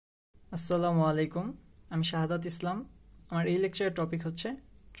আসসালামু আলাইকুম, আমি শাহাদাত ইসলাম। আমার এই লেকচারের টপিক হচ্ছে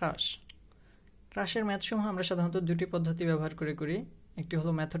ট্রাস। ট্রাসের ম্যাথসমূহ আমরা সাধারণত দুটি পদ্ধতি ব্যবহার করি। একটি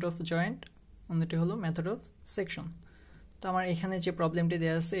হলো মেথড অফ জয়েন্ট, অন্যটি হলো মেথড অফ সেকশন। তো আমার এখানে যে প্রবলেমটি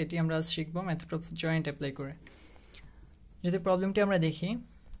দেওয়া আছে এটি আমরা আজ শিখব মেথড অফ জয়েন্ট অ্যাপ্লাই করে। যদি প্রবলেমটি আমরা দেখি,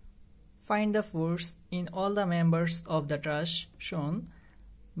 find the force in all the members of the ট্রাস শোন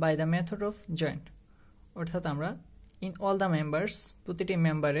by the method of joint. অর্থাৎ আমরা ইন অল দ্য মেম্বার্স, প্রতিটি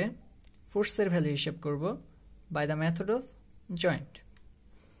মেম্বারে ফোর্সের ভ্যালু হিসেব করব by the method of joint.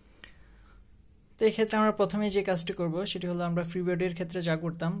 তো এই ক্ষেত্রে আমরা প্রথমে যে কাজটি করব সেটি হলো, আমরা ফ্রি বডির ক্ষেত্রে যা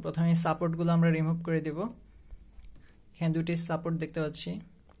করতাম, প্রথমে সাপোর্টগুলো আমরা রিমুভ করে দেব। এখানে দুটি সাপোর্ট দেখতে পাচ্ছি,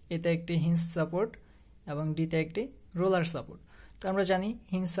 এতে একটি হিঞ্জ সাপোর্ট এবং ডিতে একটি রোলার সাপোর্ট। তো আমরা জানি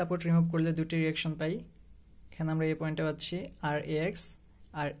হিঞ্জ সাপোর্ট রিমুভ করলে দুটি রিঅ্যাকশন পাই। এখানে আমরা এই পয়েন্টে পাচ্ছি আর এক্স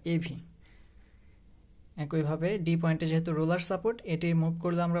আর এভি। একইভাবে ডি পয়েন্টে যেহেতু রোলার সাপোর্ট, এটি রিমুভ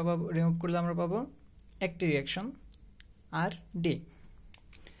করলে আমরা পাবো একটি রিঅ্যাকশন আর ডি।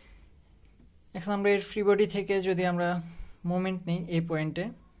 এখন আমরা এর ফ্রি বডি থেকে যদি আমরা মোমেন্ট নিই এই পয়েন্টে,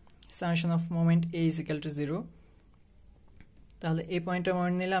 summation of moment A is equal to 0, তাহলে এই পয়েন্টে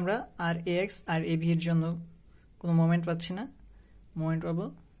মোমেন্ট নিলে আমরা আর এ এক্স আর এ ভি এর জন্য কোনো মোমেন্ট পাচ্ছি না, মোমেন্ট পাবো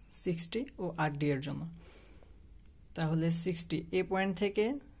 60 ও আর ডি এর জন্য। তাহলে 60 এই পয়েন্ট থেকে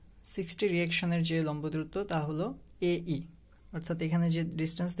 60 রিঅ্যাকশনের যে লম্ব দূরত্ব তা হলো এই, অর্থাৎ এখানে যে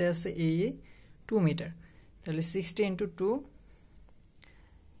ডিস্টেন্স দেওয়া আছে এই 2 মিটার। তাহলে 60 ইন্টু 2,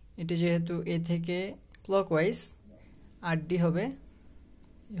 এটি যেহেতু এ থেকে ক্লকওয়াইজ, আর ডি হবে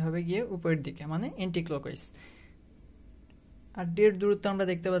এভাবে গিয়ে উপরের দিকে, মানে এন্টি ক্লকওয়াইজ। আর ডি এর দূরত্ব আমরা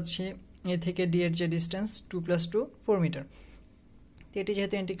দেখতে পাচ্ছি এ থেকে ডি এর যে ডিস্টেন্স 2 + 2 4 মিটার। তো এটি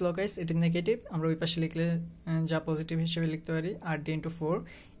যেহেতু এন্টি ক্লকওয়াইজ, এটি নেগেটিভ, আমরা ওই পাশে লিখলে যা পজিটিভ হিসেবে লিখতে পারি আর ডি ইন্টু 4।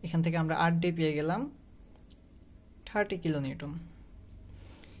 এখান থেকে আমরা আর ডি পেয়ে গেলাম 30 কিলোনিউটন।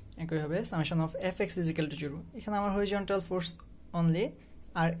 একইভাবে summation of F x is equal to 0। এখানে আমার হরিজন্টাল ফোর্স অনলি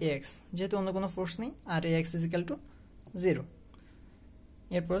আর এ এক্স, যেহেতু অন্য কোনো ফোর্স নেই, আর এ এক্স ইজ ইকুয়াল টু 0।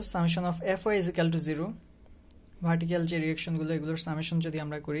 এরপর summation of F Y is equal to 0। Vertical যে রিঅ্যাকশনগুলো, এগুলোর সামেশন যদি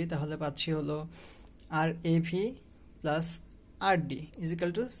আমরা করি তাহলে পাচ্ছি হলো আর A V plus R D is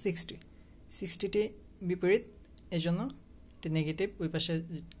equal to 60। 60টি বিপরীত, এই জন্য এটি নেগেটিভ। ওই পাশে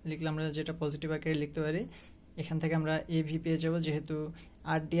লিখলে আমরা যেটা পজিটিভ আকারে লিখতে পারি। এখান থেকে আমরা এ ভি পেয়ে যাব, যেহেতু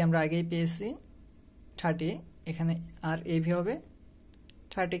আর ডি আমরা আগেই পেয়েছি 30, এখানে আর এ ভি হবে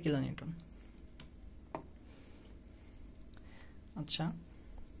 30 কিলোনিউটন। আচ্ছা,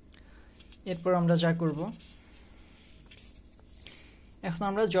 এরপর আমরা যা করব, এখন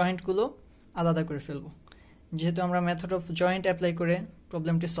আমরা জয়েন্টগুলো আলাদা করে ফেলব। যেহেতু আমরা মেথড অফ জয়েন্ট অ্যাপ্লাই করে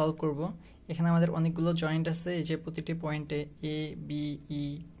প্রবলেমটি সলভ করব, এখানে আমাদের অনেকগুলো জয়েন্ট আছে। এই যে প্রতিটি পয়েন্টে A B E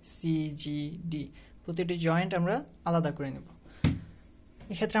C G D, প্রতিটি জয়েন্ট আমরা আলাদা করে নেব।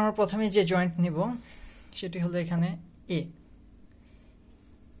 এক্ষেত্রে আমরা প্রথমে যে জয়েন্ট নিব সেটি হলো এখানে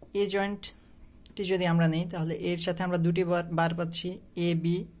এ জয়েন্টটি যদি আমরা নিই, তাহলে এর সাথে আমরা দুটি বার পাচ্ছি এ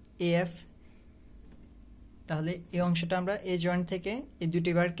বি এ এফ। তাহলে এই অংশটা আমরা এই জয়েন্ট থেকে এই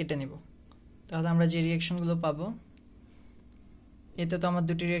দুটি বার কেটে নেব। তাহলে আমরা যে রিঅ্যাকশনগুলো পাবো, এতে তো আমার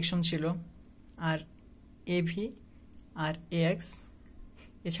দুটি রিঅ্যাকশন ছিল, আর A V R A x.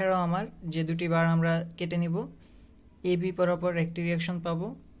 এছাড়াও আমার যে দুটি বার আমরা কেটে নিব, এ বি বরাবর একটি রিঅ্যাকশন পাবো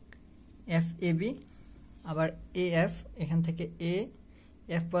এফ এ বি, আবার এ এফ, এখান থেকে এ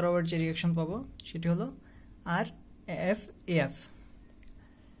এফ বরাবর যে রিঅ্যাকশন পাবো সেটি হলো আর এফ এ এফ।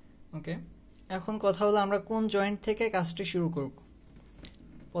 ওকে, এখন কথা হলো আমরা কোন জয়েন্ট থেকে কাজটি শুরু করব।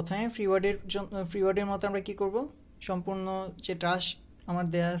 প্রথমে ফ্রি বডির মতো আমরা কি করব, সম্পূর্ণ যে ট্রাস আমার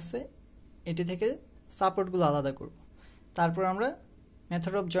দেয়া আছে এটি থেকে সাপোর্টগুলো আলাদা করব। তারপর আমরা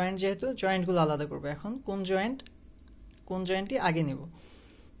মেথড অফ জয়েন্ট, যেহেতু জয়েন্টগুলো আলাদা করব। এখন কোন জয়েন্টটি আগে নেব,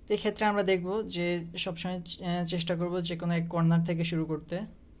 এই ক্ষেত্রে আমরা দেখব যে সবসময় চেষ্টা করব যে কোনো এক কর্নার থেকে শুরু করতে,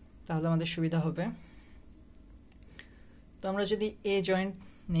 তাহলে আমাদের সুবিধা হবে। তো আমরা যদি এ জয়েন্ট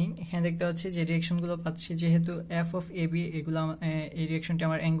নেই, এখানে দেখতে পাচ্ছি যে রিঅ্যাকশনগুলো পাচ্ছি, যেহেতু এফ অফ এ বি, এগুলো এই রিঅ্যাকশনটি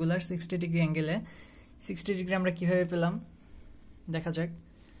আমার অ্যাঙ্গুলার 60 ডিগ্রি অ্যাঙ্গেলে। 60 ডিগ্রি আমরা কীভাবে পেলাম দেখা যাক।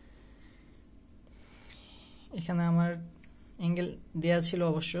 এখানে আমার অ্যাঙ্গেল দেয়া ছিল,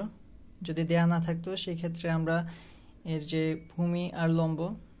 অবশ্য যদি দেয়া না থাকতো সেই ক্ষেত্রে আমরা এর যে ভূমি আর লম্ব,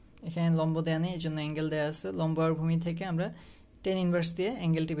 এখানে লম্ব দেয়া নেই, এই জন্য অ্যাঙ্গেল দেয়া আছে, লম্ব আর ভূমি থেকে আমরা টেন ইনভার্স দিয়ে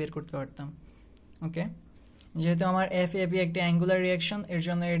অ্যাঙ্গেলটি বের করতে পারতাম। ওকে, যেহেতু আমার এফ এ বি একটি অ্যাঙ্গুলার রিঅ্যাকশন, এর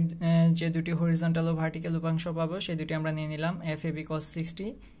জন্য এর যে দুটি হরিজন্টাল ও ভার্টিক্যাল উপাংশ পাবো সেই দুটি আমরা নিয়ে নিলাম, F A B cos 60,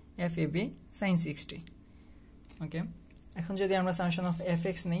 F A B sign 60। ওকে, এখন যদি আমরা সামেশন অফ এফ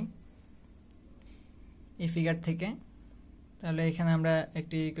এক্স নিই এই ফিগার থেকে, তাহলে এখানে আমরা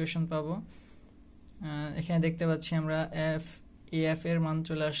একটি ইকুয়েশন পাবো। এখানে দেখতে পাচ্ছি আমরা এফ এ এফ এর মান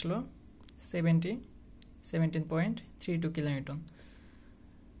চলে আসলো 17.32 কিলোনিউটন।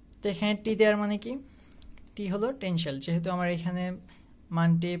 তো এখানে টি দেওয়ার মানে কি, টি হলো টেনশিয়াল, যেহেতু আমার এখানে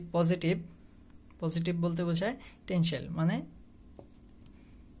মানটি পজিটিভ, পজিটিভ বলতে বোঝায় টেনশিয়াল, মানে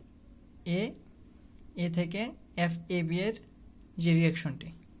এ থেকে এফ এ বি এর যে রিয়াকশনটি,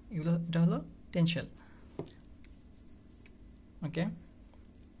 এটা হলো টেনশিয়াল। ওকে,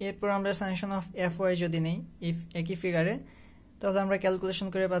 এরপর আমরা সামেশন অফ এফ ওয়াই যদি নেই একই ফিগারে, তাহলে আমরা ক্যালকুলেশন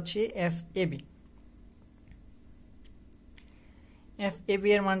করে পাচ্ছি F A B. F A B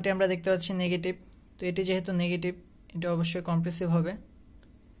এর মানটি আমরা দেখতে পাচ্ছি নেগেটিভ, তো এটি যেহেতু নেগেটিভ এটা অবশ্যই কম্প্রেসিভ হবে।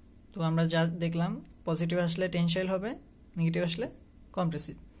 তো আমরা যা দেখলাম, পজিটিভ আসলে টেনশিয়াল হবে, নেগেটিভ আসলে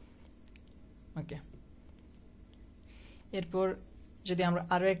কম্প্রেসিভ। ওকে, এরপর যদি আমরা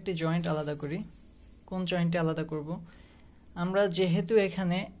আরও একটি জয়েন্ট আলাদা করি, কোন জয়েন্টটি আলাদা করব, আমরা যেহেতু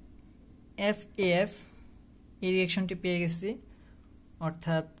এখানে এফ এফ এই রিয়াকশনটি পেয়ে গেছি,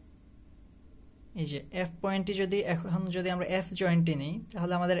 অর্থাৎ এই যে এফ পয়েন্টটি যদি এখন যদি আমরা এফ জয়েন্টটি নিই,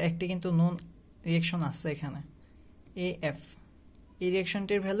 তাহলে আমাদের একটি কিন্তু নোন রিয়াকশন আছে এখানে এ এফ, এই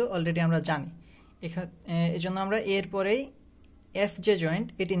রিয়াকশনটির ভ্যালু অলরেডি আমরা জানি। এই জন্য আমরা এর পরেই এফ যে জয়েন্ট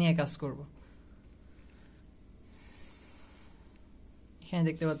এটি নিয়ে কাজ করব। এখানে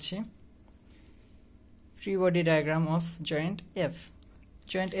দেখতে পাচ্ছি free body diagram of joint F.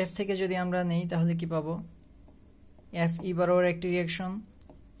 Joint F থেকে যদি আমরা নেই তাহলে কি পাবো, এফ ই বরাবর একটি রিয়াকশন,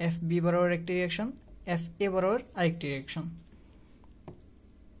 এফ বি বরাবর একটি রিয়াকশন, এফ এ বরাবর আরেকটি রিয়াকশন,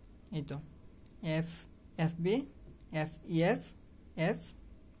 এই তো F F B, F E F, F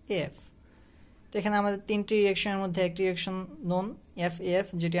A F. তো এখানে আমাদের তিনটি রিয়াকশনের মধ্যে একটি রিয়াকশন নোন এফ এফ,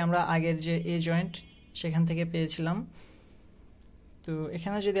 যেটি আমরা আগের যে এ জয়েন্ট সেখান থেকে পেয়েছিলাম। তো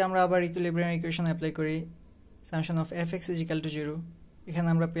এখানে যদি আমরা আবার ইকুইলিব্রিয়াম ইকুয়েশন অ্যাপ্লাই করি, summation of F x is equal to 0, এখানে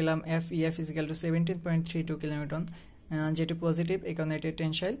আমরা পেলাম F E F is equal to 17.32 kilonewton, যেটি পজিটিভ, এই কারণে এটি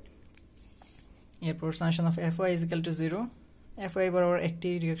টেনশাইল। এরপর summation of F Y is equal to 0, F Y বরাবর একটি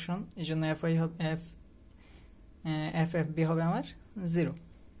রিয়াকশন, এই জন্য এফ ওয়াই হবে এফ এফ বি হবে আমার 0।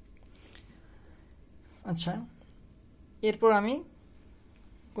 আচ্ছা, এরপর আমি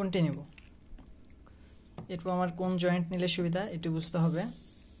কোনটি নেব, এরপর আমার কোন জয়েন্ট নিলে সুবিধা এটি বুঝতে হবে।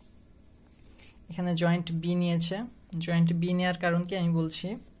 এখানে জয়েন্ট বি নিয়েছে, জয়েন্ট বি নেওয়ার কারণ কি আমি বলছি।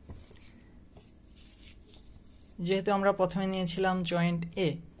 যেহেতু আমরা প্রথমে নিয়েছিলাম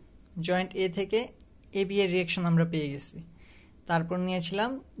জয়েন্ট এ থেকে এ বি এর রিয়াকশন আমরা পেয়ে গেছি, তারপর নিয়েছিলাম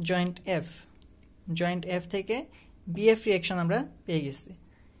জয়েন্ট এফ থেকে বি এফ রিয়াকশন আমরা পেয়ে গেছি।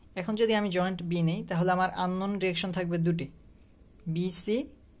 এখন যদি আমি জয়েন্ট বি নেই, তাহলে আমার আননোন রিয়াকশন থাকবে দুটি, বি সি,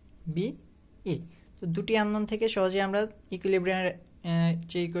 বি ই। তো দুটি আননোন থেকে সহজে আমরা ইকুইলিব্রিয়ামের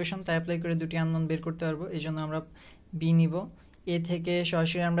যে ইকুয়েশন তা অ্যাপ্লাই করে দুটি আননোন বের করতে পারবো। এই জন্য আমরা বি নিব। এ থেকে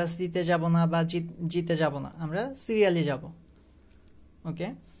সরাসরি আমরা সিতে যাব না বা জিতে যাব না, আমরা সিরিয়ালি যাব। ওকে,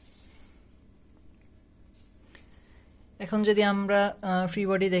 এখন যদি আমরা ফ্রি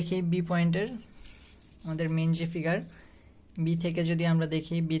বডি দেখি বি পয়েন্টের, আমাদের মেন যে ফিগার, বি থেকে যদি আমরা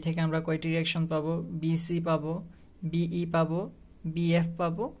দেখি, বি থেকে আমরা কয়টি রিয়াকশন পাবো, বি সি পাবো, বিই পাবো, বি এফ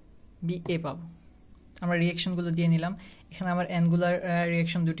পাবো, বি এ পাবো। আমরা রিয়াকশনগুলো দিয়ে নিলাম। এখানে আমার অ্যাঙ্গুলার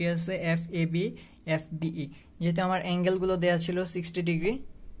রিয়াকশন দুটি আছে, F A B, F BE. যেহেতু আমার অ্যাঙ্গেলগুলো দেওয়া ছিল 60 ডিগ্রি,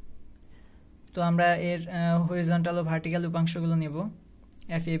 তো আমরা এর হরিজন্টাল ও ভার্টিক্যাল উপাংশগুলো নেব।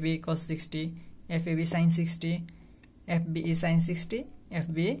 F A B cos 60, F A B sign 60, F BE sign 60, F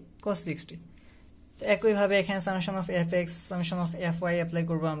BE কস 60। তো একইভাবে এখানে summation of F x, summation of F Y apply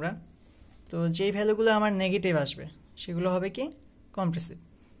করবো আমরা। তো যেই ভ্যালুগুলো আমার নেগেটিভ আসবে সেগুলো হবে কি কম্প্রেসিভ,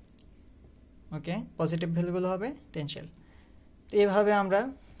 ওকে, পজিটিভ ভ্যালুগুলো হবে টেনশিয়াল। তো এইভাবে আমরা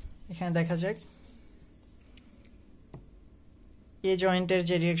এখানে দেখা যাক এ জয়েন্টের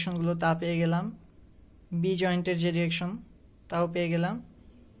যে রিয়াকশনগুলো তা পেয়ে গেলাম, বি জয়েন্টের যে রিয়াকশন তাও পেয়ে গেলাম,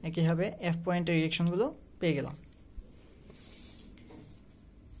 একইভাবে এফ পয়েন্টের রিয়াকশনগুলো পেয়ে গেলাম।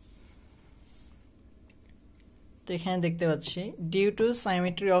 তো এখানে দেখতে পাচ্ছি ডিউ টু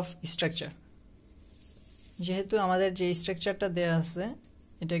সাইমেট্রি অফ স্ট্রাকচার, যেহেতু আমাদের যে স্ট্রাকচারটা দেওয়া আছে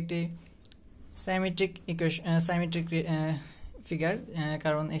এটা একটি সাইমেট্রিক ইকুয়েশন, সাইমেট্রিক ফিগার,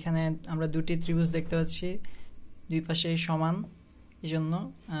 কারণ এখানে আমরা দুটি ত্রিভুজ দেখতে পাচ্ছি, দুই পাশে সমান, এই জন্য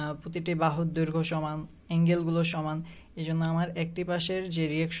প্রতিটি বাহুর দৈর্ঘ্য সমান, অ্যাঙ্গেলগুলো সমান, এই জন্য আমার একটি পাশের যে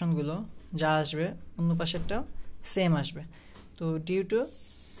রিয়াকশনগুলো যা আসবে অন্য পাশেরটাও সেম আসবে। তো ডিউ টু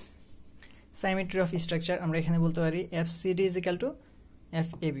সাইমেট্রি অফ স্ট্রাকচার আমরা এখানে বলতে পারি F CD is equal to F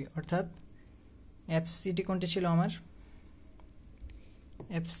AB, অর্থাৎ এফ সিডি কোনটি ছিল আমার,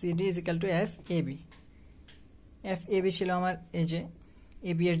 F CD is equal to F AB. F AB ছিল আমার এই যে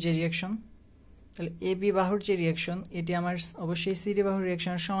এবি এর যে রিয়াকশন, তাহলে এবি বাহুর যে রিয়াকশন এটি আমার অবশ্যই সিডি বাহুর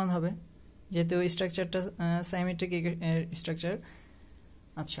রিয়াকশনের সমান হবে, যেহেতু স্ট্রাকচারটা সাইমেট্রিক স্ট্রাকচার।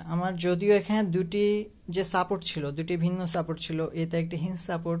 আচ্ছা, আমার যদিও এখানে দুটি যে সাপোর্ট ছিল, দুটি ভিন্ন সাপোর্ট ছিল, এতে একটি হিঞ্জ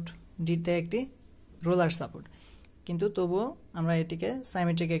সাপোর্ট, ডিতে একটি রোলার সাপোর্ট, কিন্তু তবুও আমরা এটিকে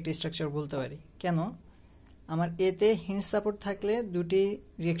সাইমেট্রিক একটি স্ট্রাকচার বলতে পারি। কেন? আমার এতে হিঞ্জ সাপোর্ট থাকলে দুটি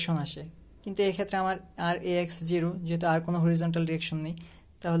রিয়েকশন আসে, কিন্তু এক্ষেত্রে আমার আর এ এক্স জিরো, যেহেতু আর কোনো হরিজন্টাল রিয়েকশন নেই,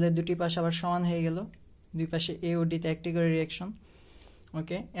 তাহলে দুটি পাশ আবার সমান হয়ে গেল, দুই পাশে এ ও ডিতে একটি করে রিয়েকশন।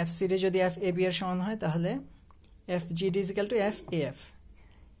 ওকে, এফ সিডি যদি এফ এ বি এর সমান হয়, তাহলে F GD is equal two F A F.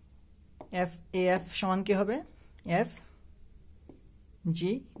 F A F সমান কি হবে? F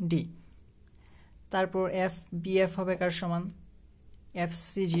G D. তারপর এফ বি এফ হবে কার সমান? F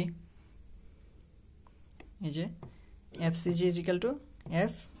CG. এই যে F CG is equal two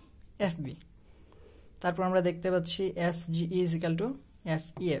F F B. তারপর আমরা দেখতে পাচ্ছি F G is equal two F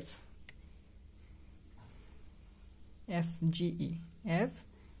E F. F GE, F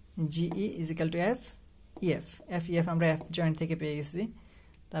GE is equal two F E F. F E F আমরা F joint থেকে পেয়ে গেছি।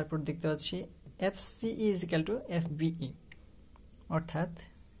 তারপর দেখতে পাচ্ছি এফ সিই ইজিক্যাল টু এফ বিই, অর্থাৎ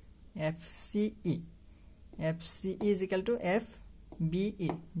এফ সিই ইজিক্যাল টু এফ বিই,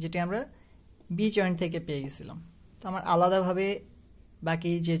 যেটি আমরা বি জয়েন্ট থেকে পেয়ে গেছিলাম। তো আমার আলাদাভাবে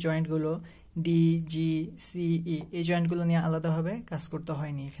বাকি যে জয়েন্টগুলো ডি জি সিই, এই জয়েন্টগুলো নিয়ে আলাদাভাবে কাজ করতে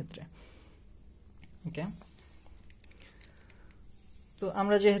হয়নি এক্ষেত্রে। ওকে, তো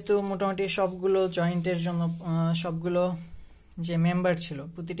আমরা যেহেতু মোটামুটি সবগুলো জয়েন্টের জন্য সবগুলো যে মেম্বার ছিল,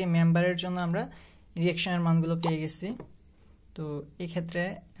 প্রতিটি মেম্বারের জন্য আমরা রিয়েকশনের মানগুলো পেয়ে গেছি। তো এক্ষেত্রে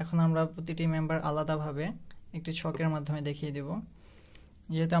এখন আমরা প্রতিটি মেম্বার আলাদাভাবে একটি ছকের মাধ্যমে দেখিয়ে দেব।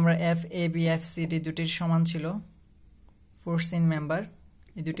 যেহেতু আমরা F A B F C D দুটির সমান ছিল ফোর্স ইন মেম্বার,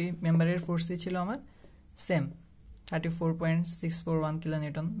 এই দুটি মেম্বারের ফোর্সই ছিল আমার সেম 34.641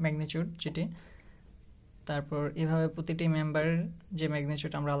 কিলোনিউটন ম্যাগনিটিউড যেটি। তারপর এভাবে প্রতিটি মেম্বারের যে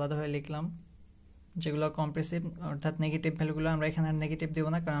ম্যাগনিটিউড আমরা আলাদাভাবে লিখলাম, যেগুলো কম্প্রেসিভ অর্থাৎ নেগেটিভ ভ্যালুগুলো আমরা এখানে আর নেগেটিভ দেবো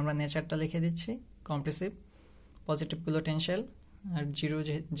না, কারণ আমরা নেচারটা লিখে দিচ্ছি কম্প্রেসিভ, পজিটিভগুলো টেনশাল, আর জিরো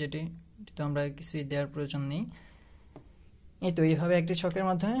যেটি তো আমরা কিছুই দেওয়ার প্রয়োজন নেই। এই তো এইভাবে একটি ছকের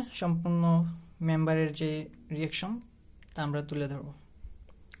মাধ্যমে সম্পূর্ণ মেম্বারের যে রিয়েকশন তা আমরা তুলে ধরব।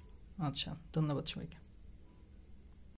 আচ্ছা, ধন্যবাদ সবাইকে।